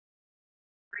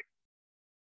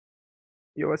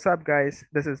Yo, what's up, guys?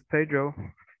 This is Pedro,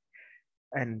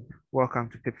 and welcome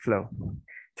to PipFlow.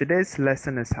 Today's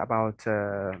lesson is about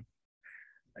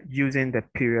using the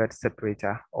period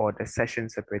separator or the session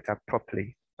separator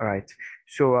properly. All right.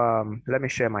 So let me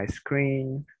share my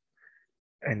screen,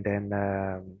 and then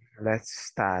let's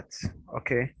start.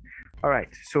 Okay. All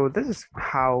right. So this is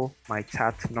how my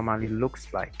chart normally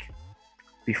looks like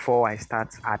before I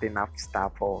start adding up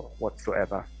stuff or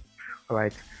whatsoever. All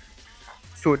right.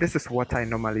 So this is what I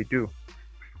normally do.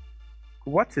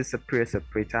 What is a period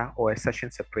separator or a session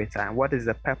separator, and what is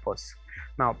the purpose?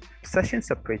 Now, session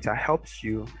separator helps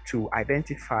you to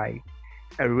identify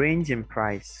a range in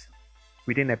price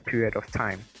within a period of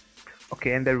time.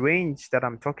 Okay, and the range that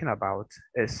I'm talking about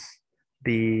is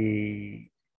the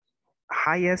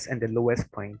highest and the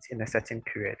lowest point in a certain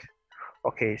period.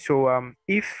 Okay, so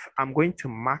if I'm going to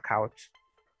mark out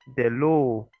the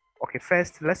low, okay,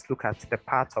 first let's look at the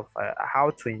part of how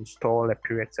to install a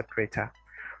period separator.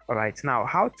 All right, now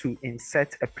how to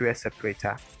insert a period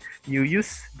separator. You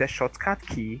use the shortcut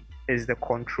key is the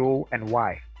Control and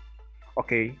Y.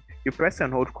 Okay, you press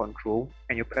and hold Control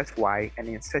and you press Y and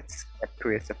insert a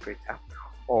period separator,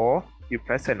 or you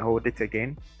press and hold it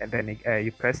again and then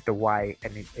you press the Y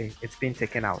and it's been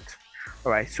taken out.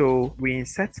 All right, so we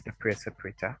insert the period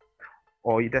separator.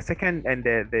 Or the second and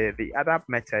the other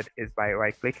method is by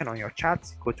right clicking on your chart,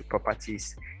 go to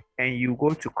properties, and you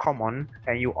go to common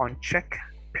and you uncheck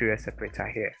period separator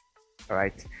here. All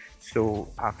right, so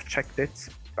I've checked it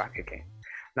back again.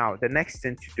 Now the next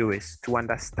thing to do is to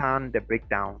understand the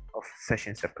breakdown of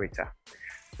session separator.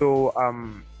 So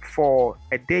for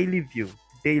a daily view,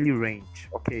 daily range,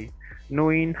 okay,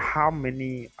 knowing how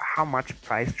much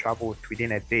price traveled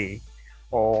within a day,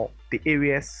 or the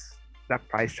areas that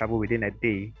price travel within a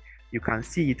day, you can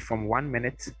see it from 1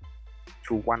 minute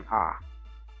to 1 hour.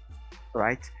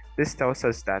 Right, this tells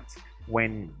us that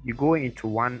when you go into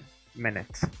 1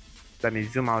 minute, let me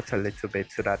zoom out a little bit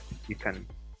so that you can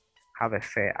have a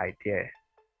fair idea.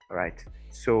 All right,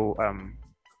 so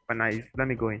let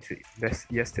me go into this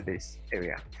yesterday's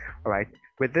area. All right,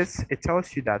 with this it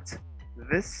tells you that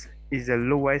this is the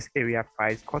lowest area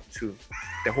price got to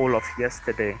the whole of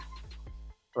yesterday.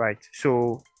 Right,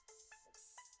 so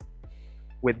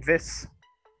with this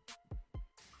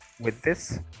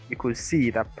you could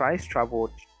see that price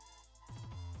traveled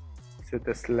to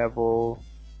this level.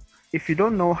 If you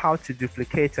don't know how to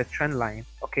duplicate a trend line,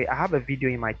 okay, I have a video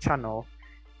in my channel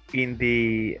in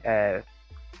the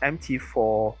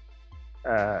MT4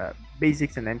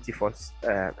 basics and MT4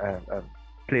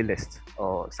 playlist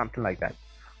or something like that.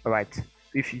 All right,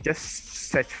 if you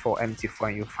just search for MT4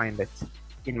 and you'll find it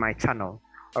in my channel.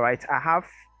 All right, I have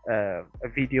a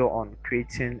video on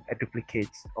creating a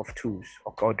duplicate of tools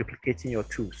or duplicating your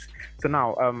tools. So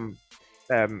now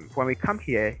when we come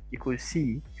here, you could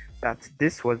see that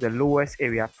this was the lowest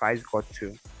area price got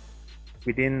to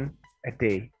within a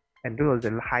day, and this was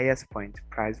the highest point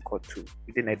price got to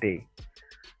within a day.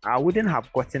 I wouldn't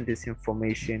have gotten this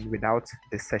information without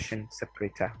the session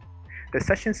separator. The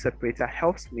session separator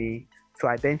helps me to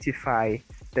identify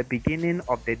the beginning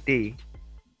of the day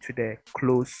to the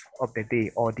close of the day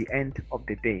or the end of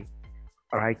the day.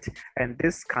 All right, and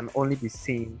this can only be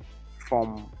seen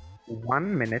from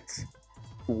 1 minute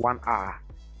to 1 hour.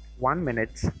 1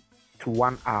 minute to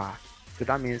 1 hour. So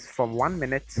that means from 1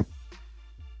 minute,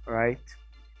 right,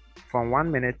 from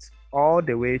 1 minute all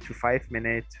the way to 5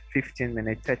 minutes, 15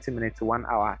 minutes, 30 minutes to 1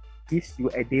 hour gives you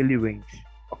a daily range.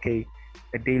 Okay,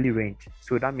 a daily range.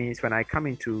 So that means when I come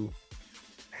into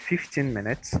 15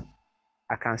 minutes,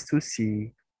 I can still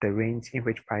see the range in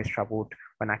which price traveled.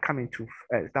 When I come into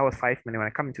that was 5 minutes. When I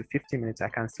come into 15 minutes, I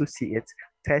can still see it.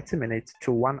 30 minutes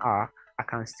to 1 hour, I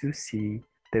can still see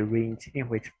the range in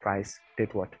which price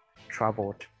did what?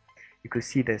 Traveled. You could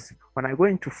see this. When I go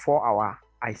into 4 hour,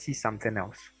 I see something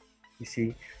else. You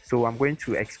see, so I'm going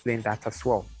to explain that as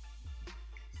well.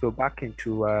 So back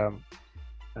into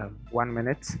 1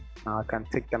 minute. Now I can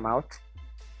take them out.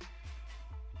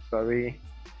 Sorry.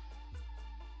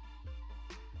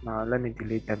 Now let me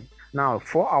delete them. Now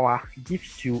 4 hour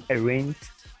gives you a range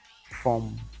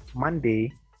from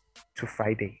Monday to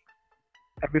Friday.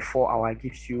 Every 4 hour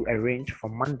gives you a range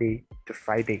from Monday to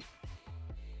Friday.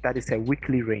 That is a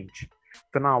weekly range.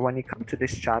 So now when you come to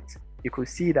this chart, you could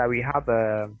see that we have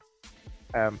a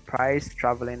price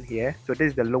traveling here. So this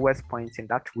is the lowest point in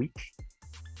that week,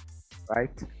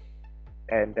 right?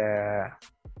 And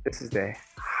this is the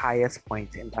highest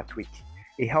point in that week.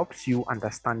 It helps you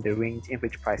understand the range in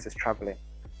which price is traveling.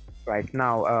 Right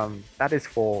now, that is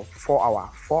for 4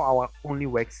 hour. 4 hour only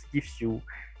gives you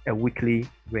a weekly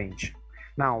range.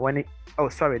 Now, when it, oh,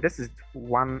 sorry, this is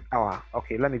 1 hour.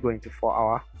 Okay, let me go into 4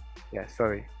 hour. Yeah,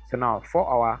 sorry. So now 4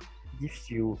 hour gives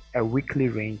you a weekly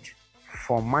range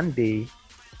from Monday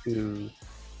to,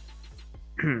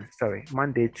 sorry,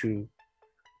 Monday to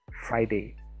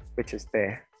Friday, which is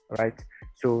there, right?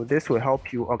 So this will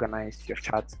help you organize your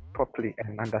chart properly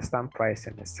and understand price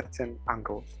and certain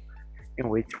angles in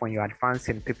which when you advance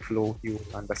in pip flow, you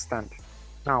will understand.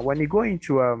 Now, when you go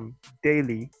into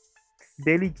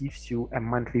daily gives you a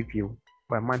monthly view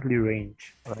or a monthly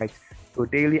range, right? So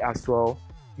daily as well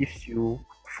gives you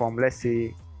from, let's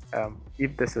say,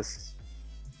 if this is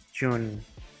June,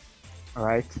 all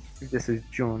right? If this is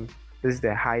June, this is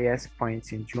the highest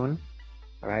point in June,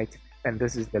 right? And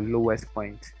this is the lowest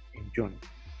point in June.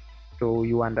 So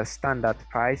you understand that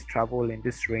price travel in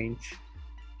this range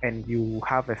and you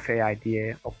have a fair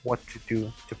idea of what to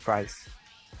do to price.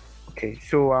 Okay,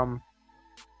 so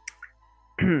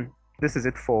this is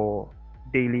it for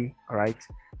daily, all right?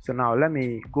 So now let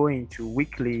me go into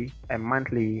weekly and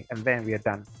monthly and then we are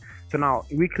done. So now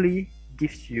weekly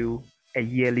gives you a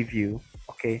yearly view,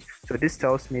 okay? So this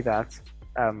tells me that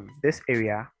this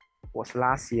area was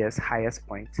last year's highest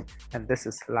point and this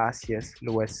is last year's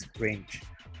lowest range.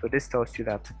 So this tells you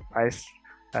that price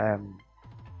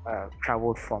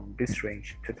traveled from this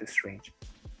range to this range,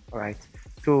 all right?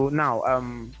 So now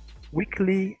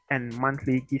weekly and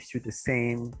monthly gives you the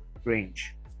same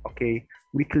range, okay?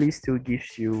 Weekly still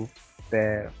gives you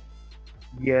the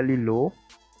yearly low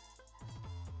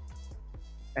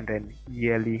and then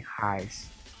yearly highs,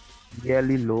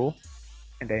 yearly low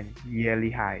and then yearly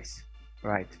highs,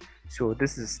 right? So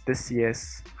this is this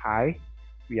year's high.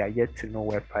 We are yet to know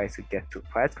where price will get to.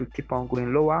 Price could keep on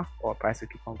going lower or price will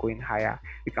keep on going higher.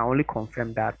 We can only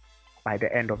confirm that by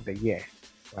the end of the year,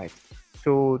 right?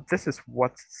 So this is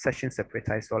what Session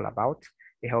Separator is all about.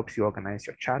 It helps you organize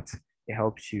your chart. It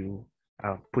helps you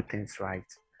put things right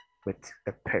with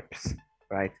the pips,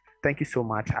 right? Thank you so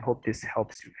much. I hope this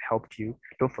helped you.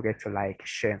 Don't forget to like,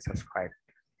 share, and subscribe.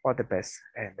 All the best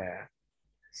and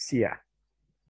see ya.